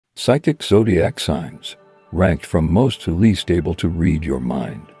Psychic zodiac signs, ranked from most to least able to read your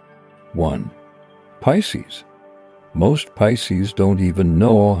mind. 1. Pisces. Most Pisces don't even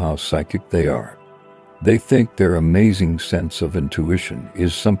know how psychic they are. They think their amazing sense of intuition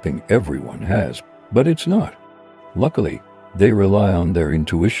is something everyone has, but it's not. Luckily, they rely on their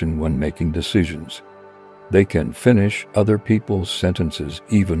intuition when making decisions. They can finish other people's sentences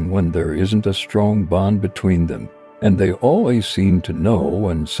even when there isn't a strong bond between them, and they always seem to know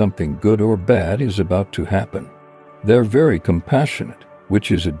when something good or bad is about to happen. They're very compassionate,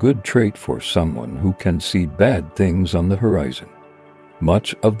 which is a good trait for someone who can see bad things on the horizon.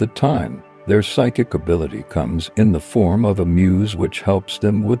 Much of the time, their psychic ability comes in the form of a muse which helps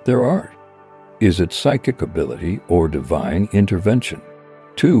them with their art. Is it psychic ability or divine intervention?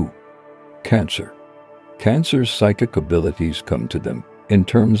 2. Cancer. Cancer's psychic abilities come to them in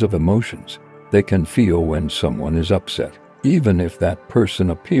terms of emotions. They can feel when someone is upset, even if that person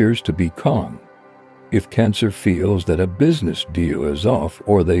appears to be calm. If Cancer feels that a business deal is off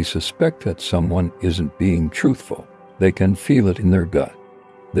or they suspect that someone isn't being truthful, they can feel it in their gut.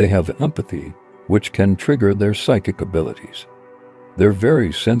 They have empathy, which can trigger their psychic abilities. They're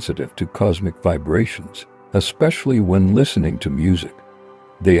very sensitive to cosmic vibrations, especially when listening to music.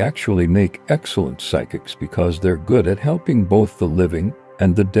 They actually make excellent psychics because they're good at helping both the living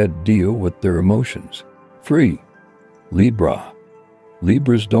and the dead deal with their emotions. 3. Libra.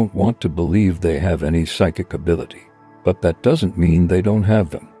 Libras don't want to believe they have any psychic ability, but that doesn't mean they don't have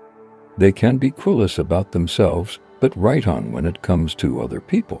them. They can be clueless about themselves, but right on when it comes to other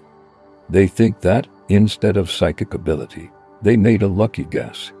people. They think that, instead of psychic ability, they made a lucky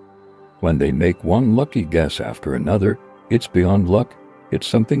guess. When they make one lucky guess after another, it's beyond luck, it's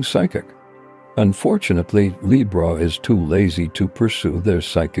something psychic. Unfortunately, Libra is too lazy to pursue their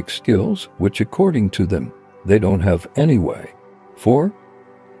psychic skills, which according to them, they don't have anyway. 4.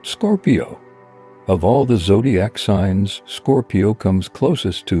 Scorpio. Of all the zodiac signs, Scorpio comes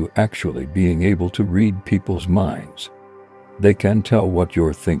closest to actually being able to read people's minds. They can tell what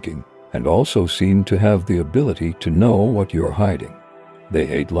you're thinking, and also seem to have the ability to know what you're hiding. They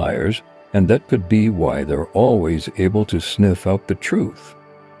hate liars, and that could be why they're always able to sniff out the truth.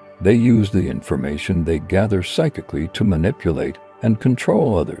 They use the information they gather psychically to manipulate and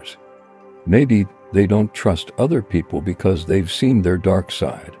control others. Maybe they don't trust other people because they've seen their dark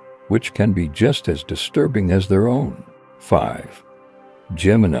side, which can be just as disturbing as their own. 5.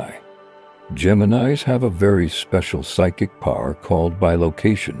 Gemini. Geminis have a very special psychic power called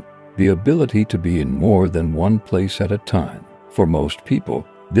bilocation, the ability to be in more than one place at a time. For most people,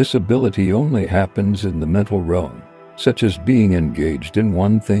 this ability only happens in the mental realm, such as being engaged in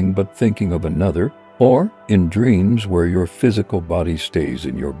one thing but thinking of another, or in dreams where your physical body stays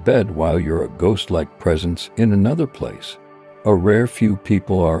in your bed while you're a ghost-like presence in another place. A rare few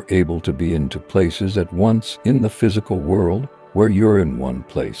people are able to be in two places at once in the physical world, where you're in one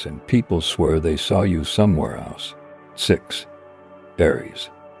place and people swear they saw you somewhere else. 6. Aries.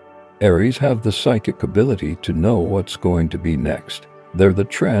 Aries have the psychic ability to know what's going to be next. They're the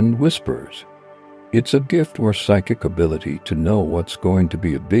trend whisperers. It's a gift or psychic ability to know what's going to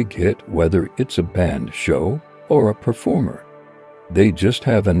be a big hit, whether it's a band show or a performer. They just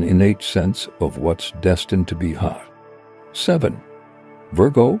have an innate sense of what's destined to be hot. 7.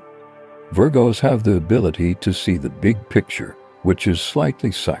 Virgo. Virgos have the ability to see the big picture, which is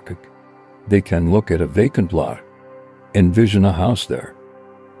slightly psychic. They can look at a vacant lot, envision a house there.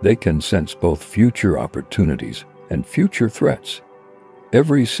 They can sense both future opportunities and future threats.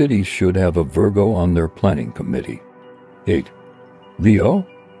 Every city should have a Virgo on their planning committee. 8. Leo.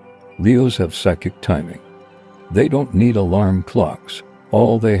 Leos have psychic timing. They don't need alarm clocks.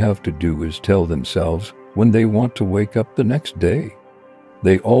 All they have to do is tell themselves when they want to wake up the next day.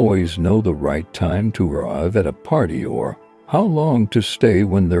 They always know the right time to arrive at a party or how long to stay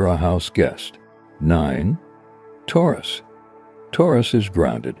when they're a house guest. 9. Taurus. Taurus is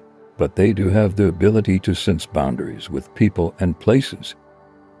grounded, but they do have the ability to sense boundaries with people and places.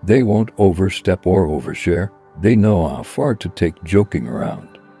 They won't overstep or overshare. They know how far to take joking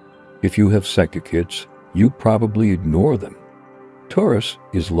around. If you have psychic hits, you probably ignore them. Taurus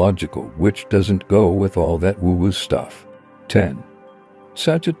is logical, which doesn't go with all that woo-woo stuff. 10.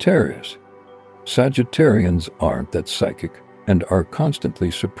 Sagittarius. Sagittarians aren't that psychic and are constantly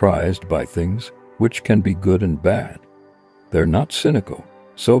surprised by things, which can be good and bad. They're not cynical,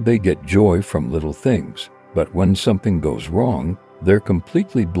 so they get joy from little things, but when something goes wrong, they're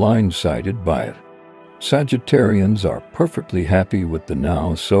completely blindsided by it. Sagittarians are perfectly happy with the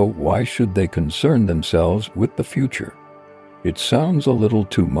now, so why should they concern themselves with the future? It sounds a little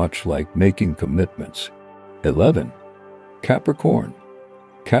too much like making commitments. 11. Capricorn.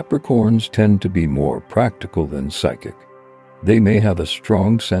 Capricorns tend to be more practical than psychic. They may have a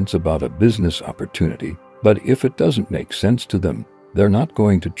strong sense about a business opportunity, but if it doesn't make sense to them, they're not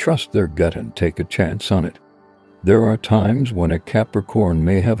going to trust their gut and take a chance on it. There are times when a Capricorn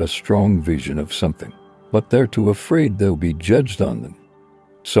may have a strong vision of something, but they're too afraid they'll be judged on them.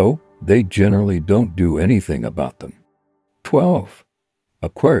 So, they generally don't do anything about them. 12.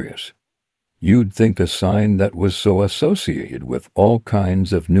 Aquarius. You'd think a sign that was so associated with all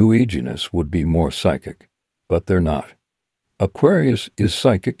kinds of new aginess would be more psychic, but they're not. Aquarius is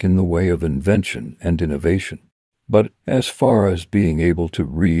psychic in the way of invention and innovation. But as far as being able to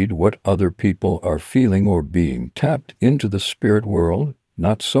read what other people are feeling or being tapped into the spirit world,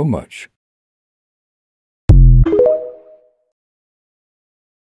 not so much.